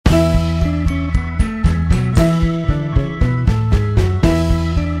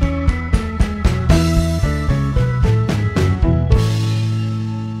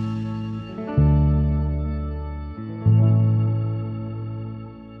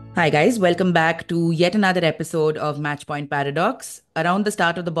Hi, guys. Welcome back to yet another episode of Matchpoint Paradox. Around the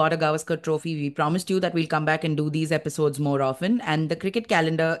start of the Border Gavaskar Trophy, we promised you that we'll come back and do these episodes more often. And the cricket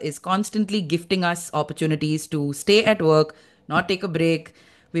calendar is constantly gifting us opportunities to stay at work, not take a break.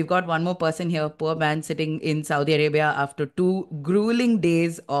 We've got one more person here, poor man, sitting in Saudi Arabia after 2 grueling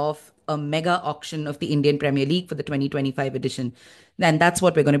days of a mega auction of the Indian Premier League for the 2025 edition. And that's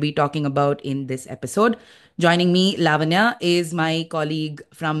what we're going to be talking about in this episode. Joining me, Lavanya, is my colleague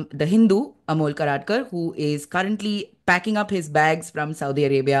from The Hindu, Amol Karhadkar, who is currently packing up his bags from Saudi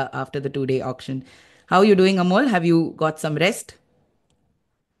Arabia after the 2 day auction. How are you doing, Amol? Have you got some rest?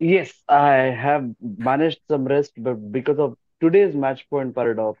 Yes, I have managed some rest, but because of today's match point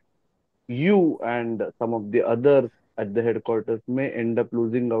paradox, you and some of the others at the headquarters may end up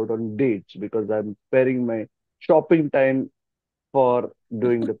losing out on dates because I'm sparing my shopping time for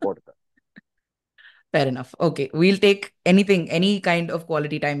doing the podcast. Fair enough. Okay, we'll take anything, any kind of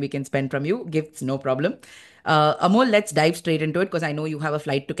quality time we can spend from you. Gifts, no problem. Amol, let's dive straight into it because I know you have a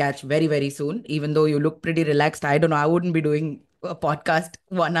flight to catch very, very soon. Even though you look pretty relaxed, I don't know. I wouldn't be doing a podcast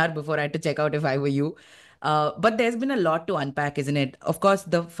 1 hour before I had to check out if I were you. But there's been a lot to unpack, isn't it? Of course,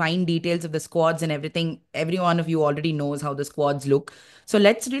 the fine details of the squads and everything, every one of you already knows how the squads look. So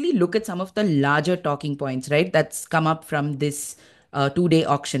let's really look at some of the larger talking points, right? That's come up from this 2 day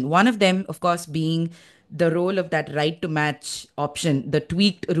auction. One of them, of course, being the role of that right to match option, the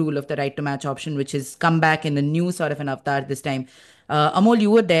tweaked rule of the right to match option, which has come back in a new sort of an avatar this time. Amol,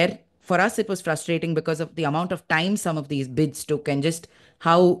 you were there. For us, it was frustrating because of the amount of time some of these bids took and just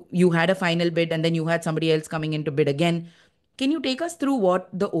how you had a final bid and then you had somebody else coming in to bid again. Can you take us through what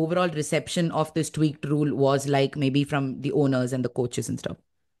the overall reception of this tweaked rule was like, maybe from the owners and the coaches and stuff?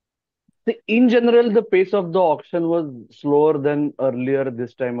 See, in general, the pace of the auction was slower than earlier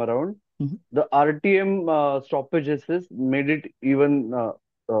this time around. Mhm. The RTM stoppages made it even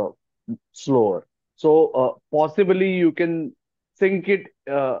uh, slower. So possibly you can sync it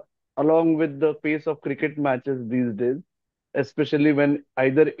along with the pace of cricket matches these days, especially when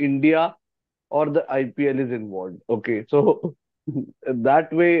either India or the IPL is involved. Okay, so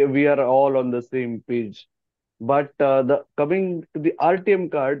that way we are all on the same page. But the coming to the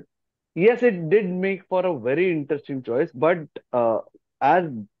RTM card, yes, it did make for a very interesting choice. But as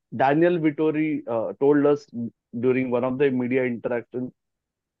Daniel Vittori told us during one of the media interactions,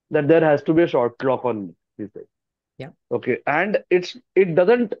 that there has to be a short clock on me, he said. Yeah. Okay, and it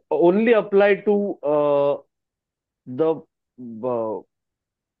doesn't only apply to the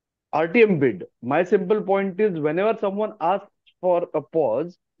RTM bid. My simple point is whenever someone asks for a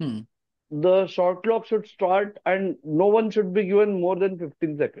pause, Hmm. the short clock should start and no one should be given more than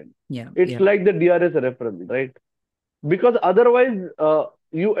 15 seconds. Yeah. It's Yeah. like the DRS reference, right? Because otherwise,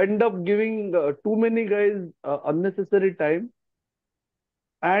 you end up giving too many guys unnecessary time,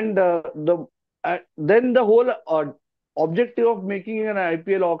 and then the whole objective of making an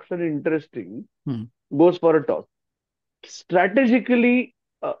IPL auction interesting Hmm. goes for a toss. Strategically,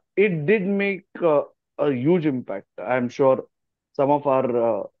 it did make a huge impact. I'm sure some of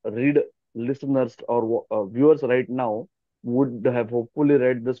our listeners or viewers right now would have hopefully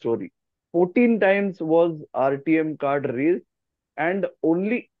read the story. 14 times was RTM card raised, and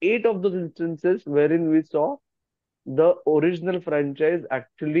only 8 of those instances wherein we saw the original franchise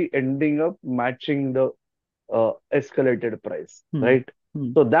actually ending up matching the escalated price, Hmm. right?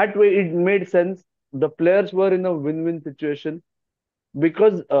 Hmm. So that way it made sense. The players were in a win-win situation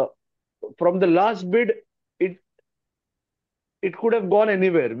because from the last bid, it it could have gone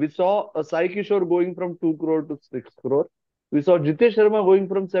anywhere. We saw a Sai Kishore going from 2 crore to 6 crore. We saw Jitesh Sharma going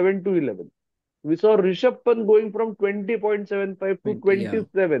from 7 to 11. We saw Rishabh Pant going from 20.75 to 20.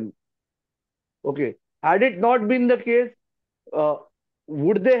 27. Okay. Had it not been the case, uh,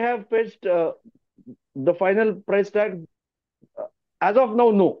 would they have fetched the final price tag? As of now,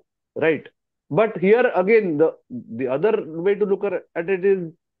 no. Right. But here again, the other way to look at it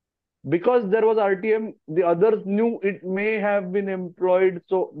is because there was RTM, the others knew it may have been employed,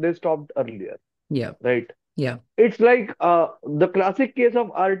 so they stopped earlier, Yeah. right? Yeah. It's like the classic case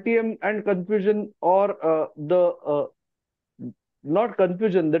of RTM and confusion, or the not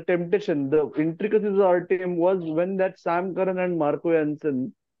confusion, the temptation, the intricacies of RTM was when that Sam Curran and Marco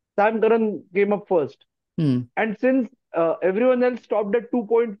Jansen, Sam Curran came up first. Hmm. And since everyone else stopped at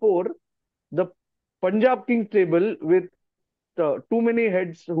 2.4, the Punjab Kings table with too many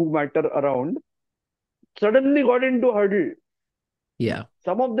heads who matter around suddenly got into hurdle. Yeah.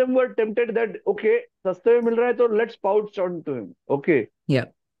 Some of them were tempted that okay, सस्ते में मिल रहा है तो let's pounce on to him. Okay, Yeah.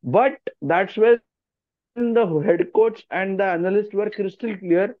 but that's when the head coach and the analyst were crystal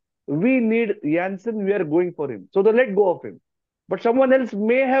clear. We need Janssen. We are going for him. So they let go of him. but someone else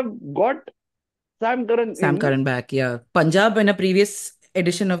may have got Sam Curran Sam in. Curran back, yeah. Punjab in a previous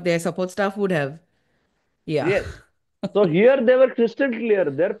edition of their support staff would have. Yeah. Yes. So here they were crystal clear.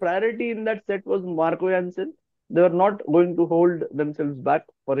 Their priority in that set was Marco Jansen. They were not going to hold themselves back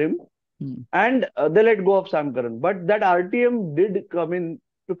for him, Hmm. and they let go of Sam Curran. But that RTM did come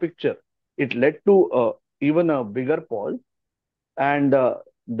into picture. It led to even a bigger pause, and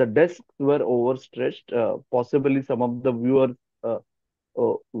the desks were overstretched. Possibly some of the viewers uh,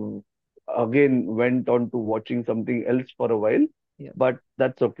 uh, again went on to watching something else for a while, Yeah. but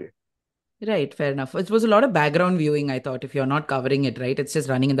that's okay. Right, fair enough. It was a lot of background viewing, I thought, if you're not covering it, right? It's just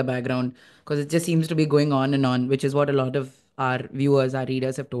running in the background because it just seems to be going on and on, which is what a lot of our viewers, our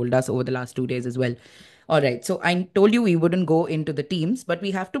readers have told us over the last 2 days as well. All right. So I told you we wouldn't go into the teams, but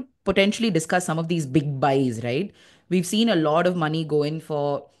we have to potentially discuss some of these big buys, right? We've seen a lot of money go in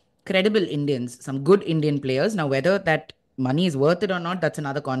for credible Indians, some good Indian players. Now, whether that money is worth it or not, that's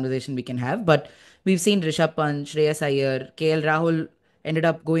another conversation we can have. But we've seen Rishabh Pant, Shreyas Iyer, KL Rahul ended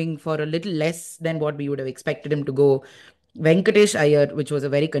up going for a little less than what we would have expected him to go. Venkatesh Iyer, which was a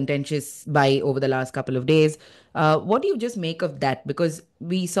very contentious buy over the last couple of days. What do you just make of that? Because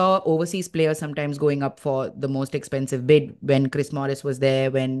we saw overseas players sometimes going up for the most expensive bid when Chris Morris was there,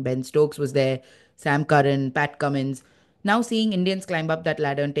 when Ben Stokes was there, Sam Curran, Pat Cummins. Now seeing Indians climb up that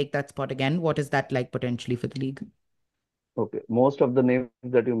ladder and take that spot again, what is that like potentially for the league? Okay. Most of the names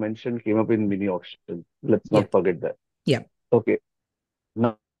that you mentioned came up in mini auction. Let's not Yeah, forget that. yeah. Okay.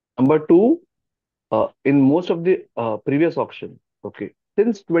 Number two, in most of the previous auction, okay,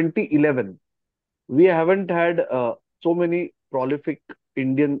 since 2011, we haven't had so many prolific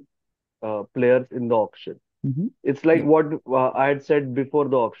Indian players in the auction. Hmm. It's like Yeah, what I had said before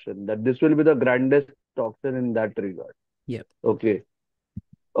the auction, that this will be the grandest auction in that regard. yeah, Okay.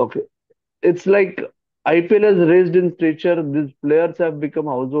 Okay. It's like IPL has raised in stature. These players have become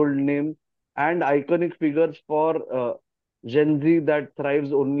household names and iconic figures for Gen Z that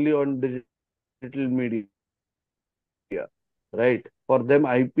thrives only on digital media, right? For them,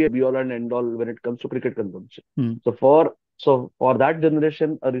 IPL is the be all and end all when it comes to cricket consumption. So mm, for that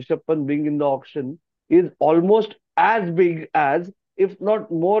generation, a Rishabh Pant being in the auction is almost as big as, if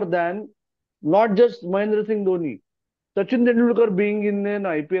not more than, not just Mahendra Singh Dhoni, Sachin Tendulkar being in an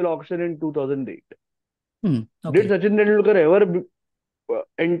IPL auction in 2008. mm, Did okay. Sachin Tendulkar ever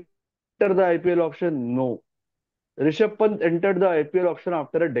enter the IPL auction? No. Rishabh Pant entered the IPL auction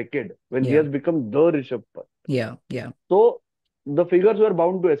after a decade when he has Yeah, become the Rishabh Pant. yeah, yeah. So the figures were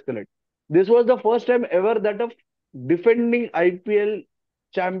bound to escalate. This was the first time ever that a defending IPL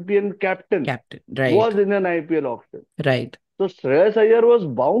champion captain Captain, right, was in an IPL auction. right. So Shreyas Iyer was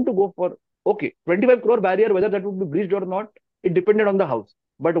bound to go for, okay, 25 crore barrier, whether that would be breached or not, it depended on the house.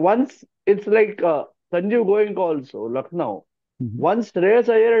 But once it's like Sanjeev Goenka also, Lucknow, Mhm. once Shreyas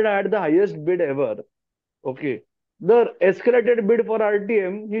Iyer had the highest bid ever, okay, the escalated bid for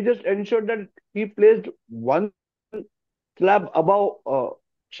RTM, he just ensured that he placed one slab above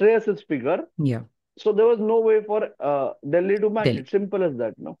Shreyas's figure. Yeah, So there was no way for Delhi to match it. Delhi. Simple as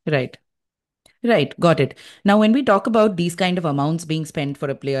that, no? Right. Right, got it. Now, when we talk about these kind of amounts being spent for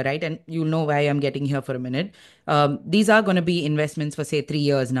a player, right, and you'll know why I'm getting here for a minute. These are going to be investments for, say, 3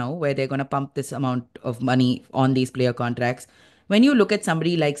 years now, where they're going to pump this amount of money on these player contracts. When you look at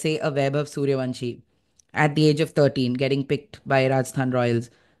somebody like, say, a Vaibhav Suryavanshi at the age of 13 getting picked by Rajasthan Royals,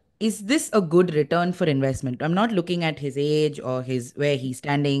 is this a good return for investment? I'm not looking at his age or his where he's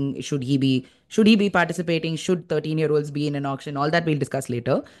standing. Should he be participating? Should 13-year-olds be in an auction? All that we'll discuss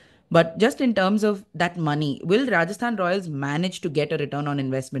later. But just in terms of that money, will Rajasthan Royals manage to get a return on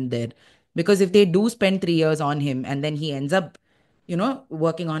investment there? Because if they do spend 3 years on him and then he ends up,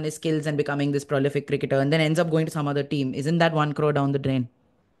 working on his skills and becoming this prolific cricketer and then ends up going to some other team, isn't that 1 crore down the drain?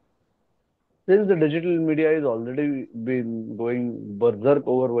 Since the digital media is already been going berserk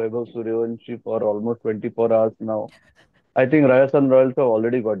over Vaibhav Suryavanshi for almost 24 hours now, I think Rajasthan Royals have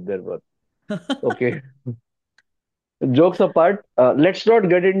already got their worth. Okay. Jokes apart, let's not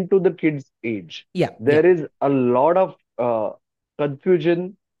get into the kid's age. Yeah, yeah, There is a lot of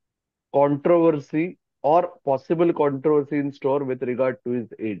confusion, controversy, or possible controversy in store with regard to his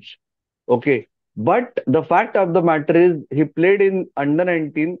age. Okay. But the fact of the matter is, he played in under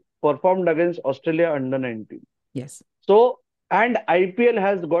 19, performed against Australia under 19. yes, So, and IPL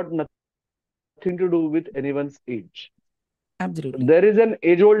has got nothing to do with anyone's age. There is absolutely. an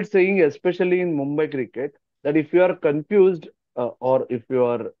age-old saying, especially in Mumbai cricket, that if you are confused or if you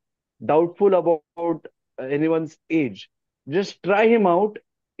are doubtful about anyone's age, just try him out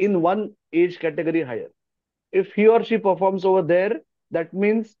in one age category higher. If he or she performs over there, that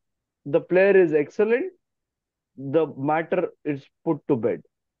means the player is excellent. the matter is put to bed.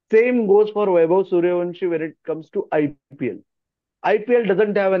 Same goes for Vaibhav Suryavanshi when it comes to IPL. IPL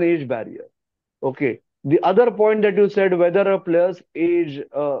doesn't have an age barrier. Okay. The other point that you said, whether a player's age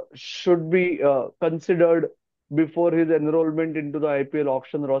should be considered before his enrollment into the IPL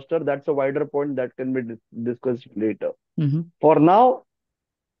auction roster, that's a wider point that can be discussed later. Mm-hmm. For now,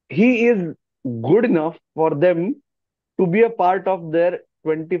 he is good enough for them to be a part of their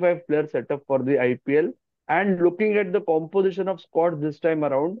 25 player setup for the IPL. And looking at the composition of squad this time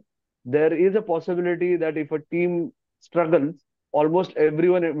around, there is a possibility that if a team struggles, almost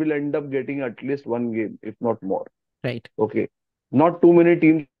everyone will end up getting at least one game, if not more. Right. Okay. Not too many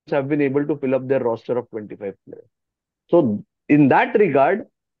teams have been able to fill up their roster of 25 players. So, in that regard,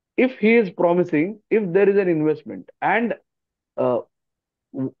 if he is promising, if there is an investment, and uh,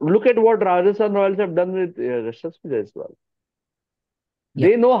 look at what Rajasthan Royals have done with Yashasvi Jaiswal. Yeah.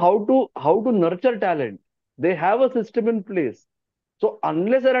 They know how to nurture talent. They have a system in place. So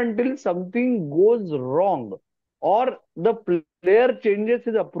unless or until something goes wrong or the player changes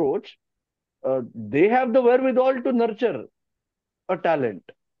his approach, they have the wherewithal to nurture a talent.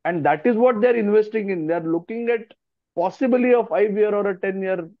 And that is what they're investing in. They're looking at possibly a 5 year or a 10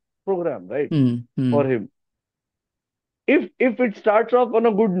 year program, right? Mm-hmm. For him. If it starts off on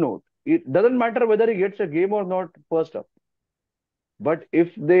a good note, it doesn't matter whether he gets a game or not first up. But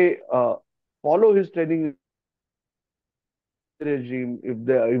if they follow his training regime, if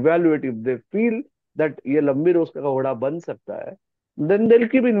they evaluate, if they feel that ये लंबी रोज का घोड़ा बन सकता है, then they'll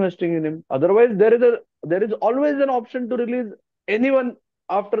keep investing in him. Otherwise, there is always an option to release anyone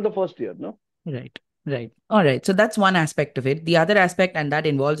after the first year, no? Right, right. All right. So that's one aspect of it. The other aspect, and that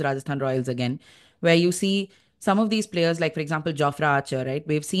involves Rajasthan Royals again, where you see some of these players, like for example, Jofra Archer, right?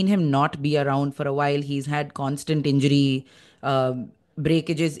 We've seen him not be around for a while. He's had constant injury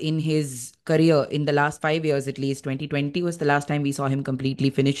breakages in his career in the last 5 years at least. 2020 was the last time we saw him completely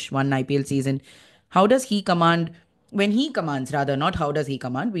finish one IPL season. How does he command? When he commands, rather, not how does he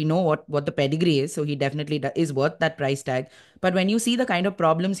command? We know what the pedigree is, so he definitely is worth that price tag. But when you see the kind of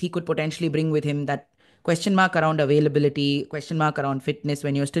problems he could potentially bring with him, that question mark around availability, question mark around fitness,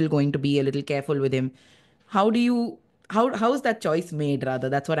 when you're still going to be a little careful with him, how do you how is that choice made? Rather,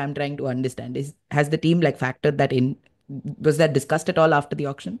 that's what I'm trying to understand. Is has the team like factored that in? Was that discussed at all after the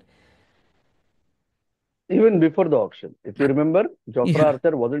auction? Even before the auction. If you remember, Jofra Yeah.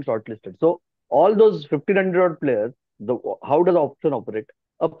 Archer wasn't shortlisted. So all those 1,500 odd players, how does the option operate?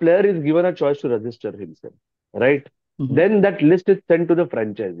 A player is given a choice to register himself, right? Hmm. Then that list is sent to the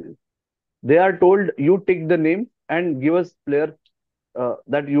franchises. They are told you take the name and give us players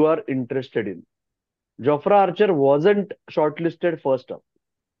that you are interested in. Jofra Archer wasn't shortlisted first up.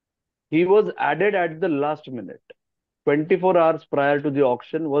 He was added at the last minute. 24 hours prior to the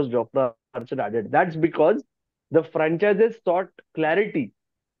auction was Jofra Archer added. That's because the franchises sought clarity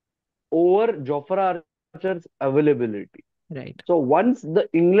over Jofra Archer's availability. Right. So once the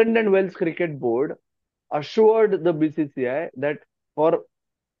England and Wales Cricket Board assured the BCCI that for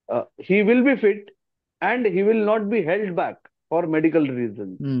he will be fit and he will not be held back for medical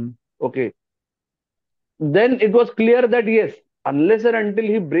reasons. Mm. Okay, then it was clear that yes, unless and until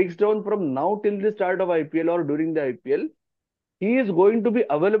he breaks down from now till the start of IPL or during the IPL, he is going to be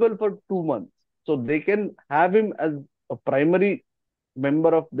available for 2 months. So they can have him as a primary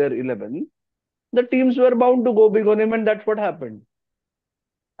member of their 11. The teams were bound to go big on him, and that's what happened.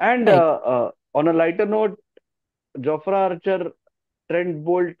 And Right. on a lighter note, Jofra Archer, Trent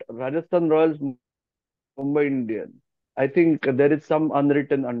Bolt, Rajasthan Royals, Mumbai Indians. I think there is some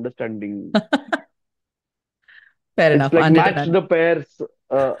unwritten understanding. Fair It's enough. like Unwritten. match the pairs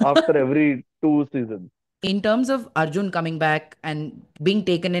after every 2 seasons. In terms of Arjun coming back and being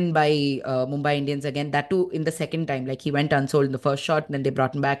taken in by Mumbai Indians again, that too in the second time, like he went unsold in the first shot, then they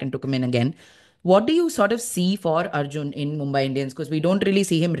brought him back and took him in again. What do you sort of see for Arjun in Mumbai Indians? Because we don't really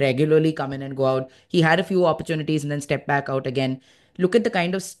see him regularly come in and go out. He had a few opportunities and then step back out again. Look at the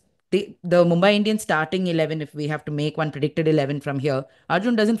kind of the Mumbai Indians starting 11. If we have to make one predicted 11 from here,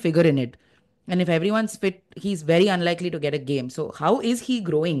 Arjun doesn't figure in it. And if everyone's fit, he's very unlikely to get a game. So how is he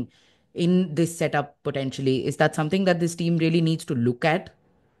growing in this setup potentially? Is that something that this team really needs to look at?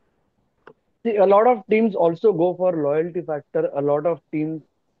 See, a lot of teams also go for loyalty factor. A lot of teams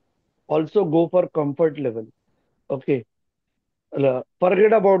also go for comfort level. Okay.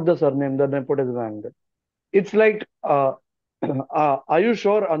 Forget about the surname, the nepotism angle. It's like, are you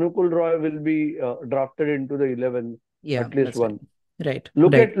sure Anukul Roy will be drafted into the 11 Yeah, at least that's right. one? Right,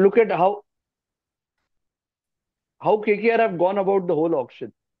 Look right. at look at how KKR have gone about the whole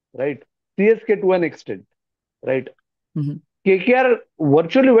auction, right? CSK to an extent, right? Hmm. KKR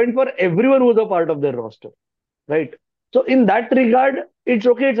virtually went for everyone who was a part of their roster, right? So in that regard, it's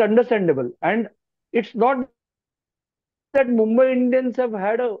okay, it's understandable. And it's not that Mumbai Indians have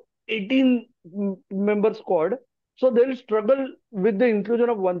had a 18 member squad, so they'll struggle with the inclusion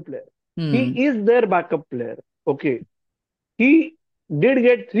of one player. He is Hmm. their backup player. Okay. He did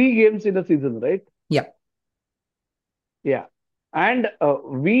get 3 games in a season, right? Yeah. Yeah. And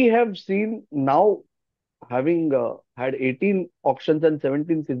we have seen now, having had 18 auctions and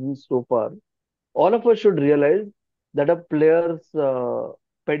 17 seasons so far, all of us should realize that a player's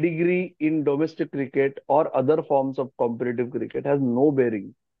pedigree in domestic cricket or other forms of competitive cricket has no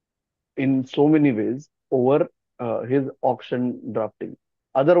bearing in so many ways over his auction drafting.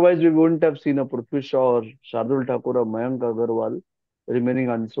 Otherwise, we wouldn't have seen a Prithvi Shaw or Shardul Thakur or Mayank Agarwal remaining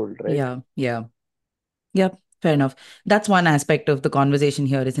unsold, right? Yeah. Yeah. Yeah, fair enough. That's one aspect of the conversation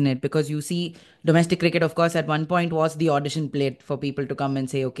here, isn't it? Because you see, domestic cricket, of course, at one point was the audition plate for people to come and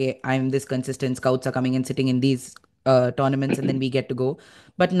say, okay, I'm this consistent. Scouts are coming and sitting in these tournaments, and then we get to go.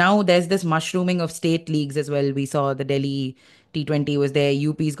 But now there's this mushrooming of state leagues as well. We saw the Delhi T20 was there.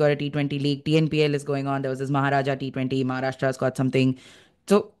 UP's got a T20 league. TNPL is going on. There was this Maharaja T20. Maharashtra's got something.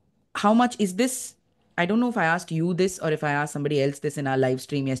 So, how much is this? I don't know if I asked you this or if I asked somebody else this in our live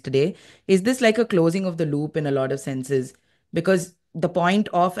stream yesterday. Is this like a closing of the loop in a lot of senses? Because the point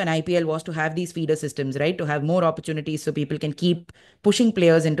of an IPL was to have these feeder systems, right? To have more opportunities so people can keep pushing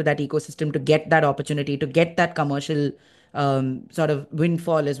players into that ecosystem to get that opportunity, to get that commercial sort of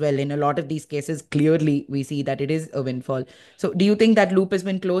windfall as well. In a lot of these cases, clearly we see that it is a windfall. So, do you think that loop has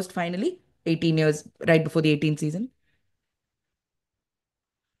been closed finally? 18 years right before the 18th season?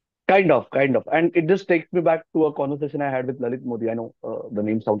 Kind of. And it just takes me back to a conversation I had with Lalit Modi. I know the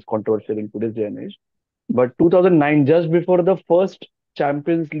name sounds controversial in today's day and age, but 2009, just before the first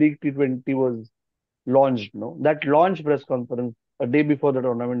Champions League T20 was launched, no, that launch press conference a day before the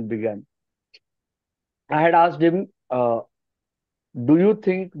tournament began, I had asked him, do you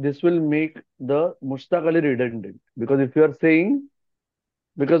think this will make the Mushtaq Ali redundant? Because if you are saying,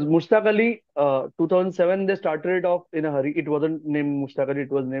 because Mushtaq Ali, 2007, they started it off in a hurry. It wasn't named Mushtaq Ali, it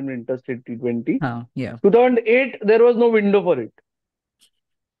was named Interstate T20. Yeah. 2008, there was no window for it.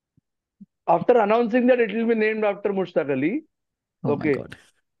 After announcing that it will be named after Mushtaq Ali, Oh my okay, God.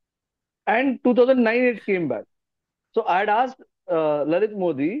 and 2009 it came back. So I had asked Lalit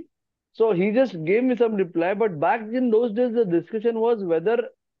Modi, so he just gave me some reply. But back in those days, the discussion was whether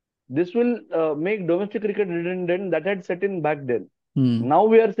this will make domestic cricket redundant. That had set in back then. Hmm. Now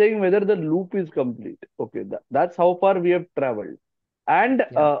we are saying whether the loop is complete. Okay, that's how far we have traveled. And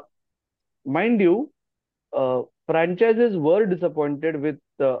Yeah. mind you, franchises were disappointed with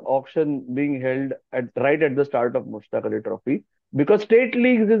the auction being held at right at the start of Mushtaq Ali Trophy, because state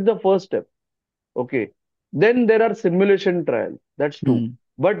leagues is the first step. Okay. Then there are simulation trials. That's true. Hmm.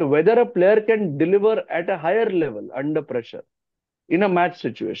 But whether a player can deliver at a higher level under pressure in a match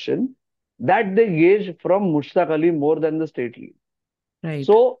situation, that they gauge from Mushtaq Ali more than the state league. Right.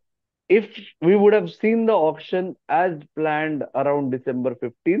 So if we would have seen the auction as planned around December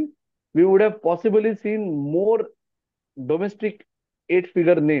 15th, we would have possibly seen more domestic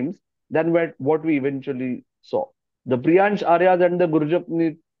eight-figure names than what we eventually saw. The Priyansh Aryas and the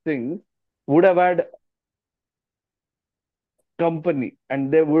Gurjapneet Singhs would have had company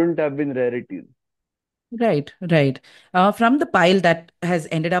and they wouldn't have been rarities. Right, right. From the pile that has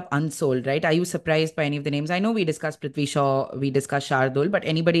ended up unsold, right? Are you surprised by any of the names? I know we discussed Prithvi Shaw, we discussed Shardul, but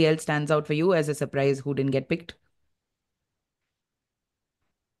anybody else stands out for you as a surprise who didn't get picked?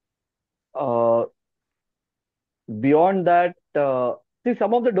 Uh, Beyond that, see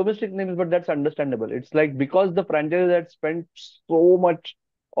some of the domestic names, but that's understandable. It's like because the franchise had spent so much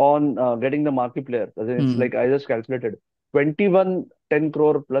on getting the marquee players. As in, it's Hmm. like I just calculated 21 10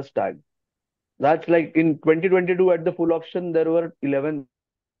 crore plus tag. That's like in 2022 at the full auction, there were 11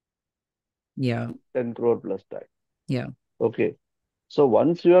 Yeah, 10 crore plus tag. yeah. Okay. So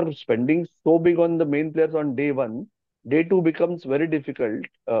once you are spending so big on the main players on day one, day two becomes very difficult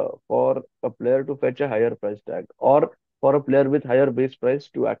for a player to fetch a higher price tag, or for a player with higher base price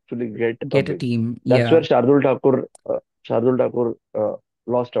to actually get a Get a bid. team. That's where Yeah, Shardul Thakur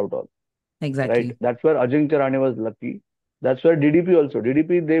lost out on, right? exactly. That's where Ajinkya Rahane was lucky. That's where DDP also.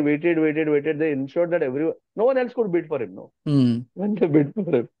 DDP, they waited. They ensured that everyone, no one else could bid for him. No, Hmm. when they bid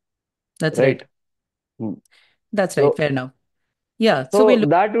for him, That's right. right? Hmm. That's right. So Fair enough. Yeah. So we So look.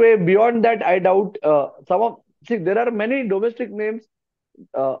 that way, beyond that, I doubt some of. See, there are many domestic names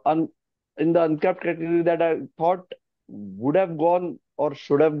un, in the uncapped category that I thought would have gone or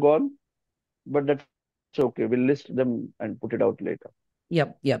should have gone, but that's okay. We'll list them and put it out later.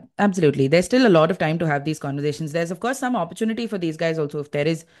 Yep, yep, absolutely. There's still a lot of time to have these conversations. There's, of course, some opportunity for these guys also. If there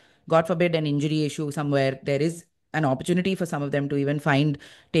is God forbid, an injury issue somewhere, there is an opportunity for some of them to even find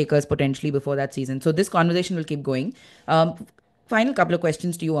takers potentially before that season. So this conversation will keep going. Final couple of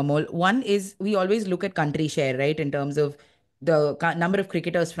questions to you, Amol. One is, we always look at country share, right, in terms of the number of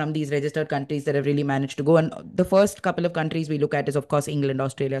cricketers from these registered countries that have really managed to go. And the first couple of countries we look at is, of course, England,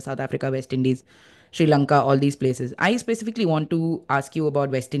 Australia, South Africa, West Indies, Sri Lanka, all these places. I specifically want to ask you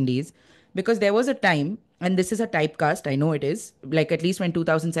about West Indies because there was a time, and this is a typecast, I know it is, like at least when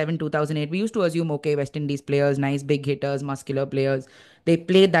 2007, 2008, we used to assume, okay, West Indies players, nice big hitters, muscular players, they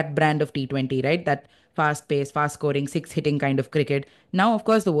play that brand of T20, right? That fast pace, fast scoring, six hitting kind of cricket. Now, of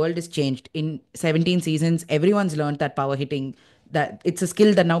course, the world has changed. In 17 seasons, everyone's learned that power hitting, that it's a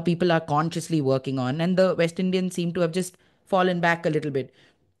skill that now people are consciously working on. And the West Indians seem to have just fallen back a little bit.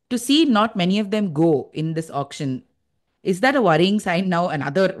 To see not many of them go in this auction, is that a worrying sign now?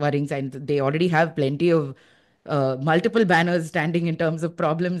 Another worrying sign. They already have plenty of multiple banners standing in terms of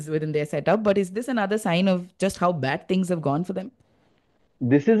problems within their setup. But is this another sign of just how bad things have gone for them?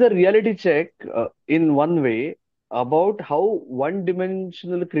 This is a reality check in one way about how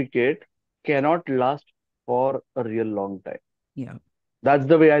one-dimensional cricket cannot last for a real long time. Yeah. That's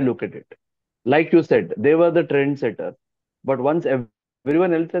the way I look at it. Like you said, they were the trendsetter, but once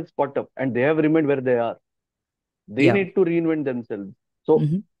everyone else has caught up and they have remained where they are, they need Yeah. to reinvent themselves. So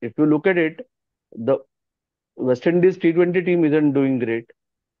Hmm. if you look at it, the West Indies T20 team isn't doing great.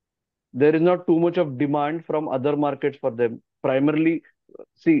 There is not too much of demand from other markets for them. Primarily,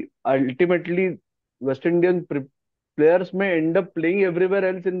 see, ultimately, West Indian players may end up playing everywhere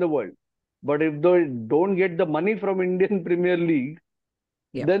else in the world. But if they don't get the money from Indian Premier League,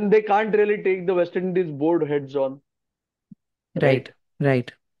 Yeah. then they can't really take the West Indies board heads on, right? Right.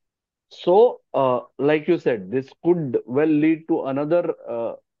 Right. So, like you said, this could well lead to another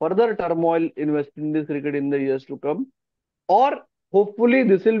further turmoil in West Indies cricket in the years to come. Or hopefully,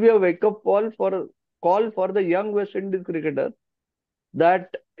 this will be a wake-up call for the young West Indies cricketer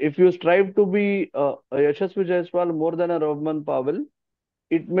that if you strive to be a Yashasvi Jaiswal more than a Rahman Pavel,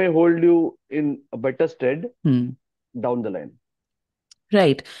 it may hold you in a better stead Hmm. down the line.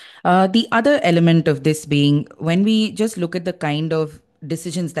 Right. The other element of this being, when we just look at the kind of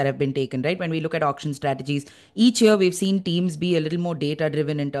decisions that have been taken, right? When we look at auction strategies, each year we've seen teams be a little more data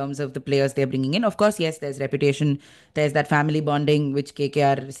driven in terms of the players they're bringing in. Of course, yes, there's reputation, there's that family bonding, which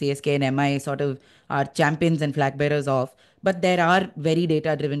KKR, CSK, and MI sort of are champions and flag bearers of. But there are very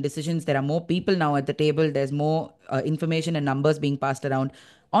data driven decisions. There are more people now at the table, there's more information and numbers being passed around.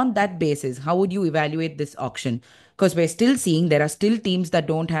 On that basis, how would you evaluate this auction? Because we're still seeing there are still teams that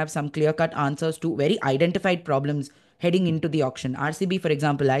don't have some clear cut answers to very identified problems heading into the auction. RCB, for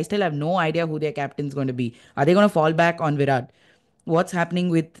example, I still have no idea who their captain is going to be. Are they going to fall back on Virat? What's happening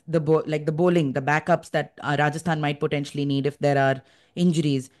with like the bowling, the backups that Rajasthan might potentially need if there are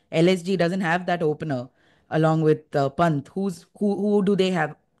injuries? LSG doesn't have that opener along with Pant. Who do they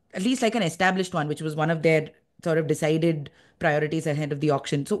have? At least like an established one, which was one of their sort of decided priorities ahead of the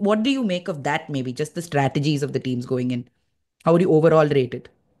auction. So, what do you make of that? Maybe just the strategies of the teams going in. How would you overall rate it?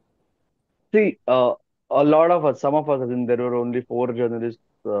 See, a lot of us, some of us, I think there were only four journalists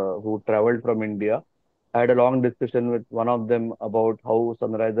who traveled from India. I had a long discussion with one of them about how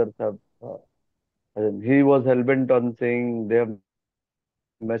Sunrisers have. And he was hell-bent on saying they have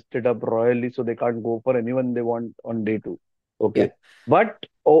messed it up royally, so they can't go for anyone they want on day two. Okay. Yeah. But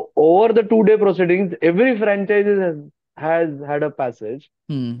over the 2 day proceedings, every franchise has had a passage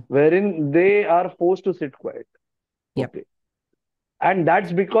Hmm. wherein they are forced to sit quiet. Yep. Okay. And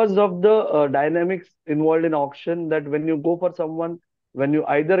that's because of the dynamics involved in auction that when you go for someone, when you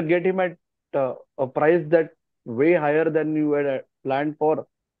either get him at a price that way higher than you had planned for,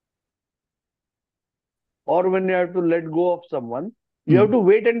 or when you have to let go of someone, you have to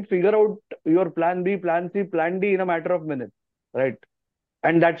wait and figure out your Hmm. plan B, plan C, plan D in a matter of minutes, right?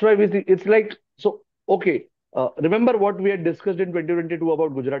 And that's why we see it's like so. Okay, remember what we had discussed in 2022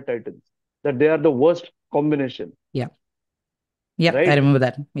 about Gujarat Titans, that they are the worst combination, Yeah. right? Yep. I remember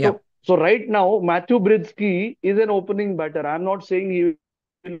that. So, Yeah. so right now, Matthew Britsky is an opening batter. I'm not saying he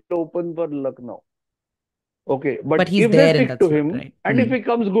will open for Lucknow. Okay, but if But they he's stick to there in that him slot, and right? if he Hmm.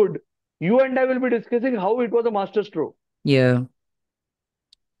 comes good, you and I will be discussing how it was a master stroke, Yeah.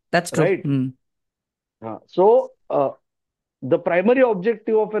 That's true. right? Hmm. So, the primary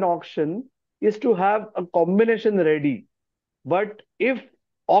objective of an auction is to have a combination ready. But if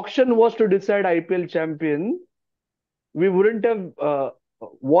auction was to decide IPL champion, we wouldn't have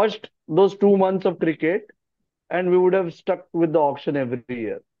watched those 2 months of cricket and we would have stuck with the auction every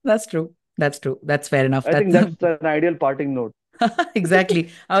year. That's true. That's true. That's fair I enough. think That's that's an ideal parting note. exactly.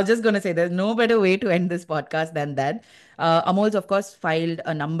 I was just going to say there's no better way to end this podcast than that. Amol's, of course, filed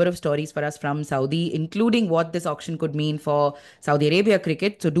a number of stories for us from Saudi, including what this auction could mean for Saudi Arabia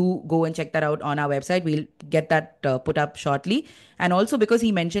cricket. So do go and check that out on our website. We'll get that put up shortly. And also because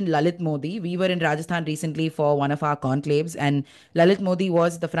he mentioned Lalit Modi, we were in Rajasthan recently for one of our conclaves, and Lalit Modi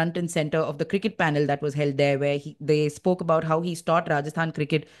was the front and center of the cricket panel that was held there, where they spoke about how he's taught Rajasthan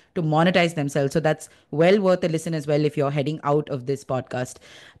cricket to monetize themselves. So that's well worth a listen as well if you're heading out of this podcast.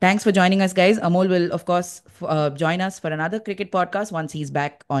 Thanks for joining us, guys. Amol will, of course, join us for another cricket podcast once he's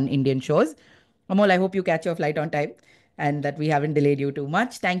back on Indian shores. Amol, I hope you catch your flight on time and that we haven't delayed you too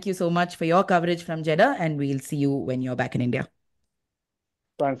much. Thank you so much for your coverage from Jeddah, and we'll see you when you're back in India.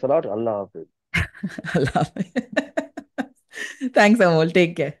 Thanks a lot. Allah Hafiz. Allah. Thanks, Amol.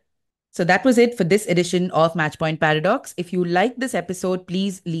 Take care. So that was it for this edition of Matchpoint Paradox. If you like this episode,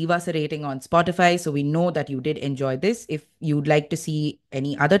 please leave us a rating on Spotify so we know that you did enjoy this. If you'd like to see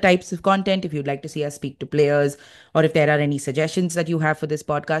any other types of content, if you'd like to see us speak to players, or if there are any suggestions that you have for this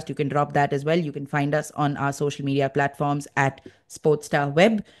podcast, you can drop that as well. You can find us on our social media platforms at Sportstar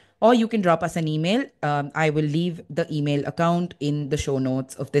Web, or you can drop us an email. I will leave the email account in the show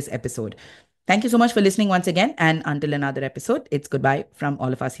notes of this episode. Thank you so much for listening once again. And until another episode, it's goodbye from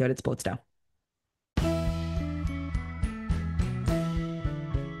all of us here at Sportstar.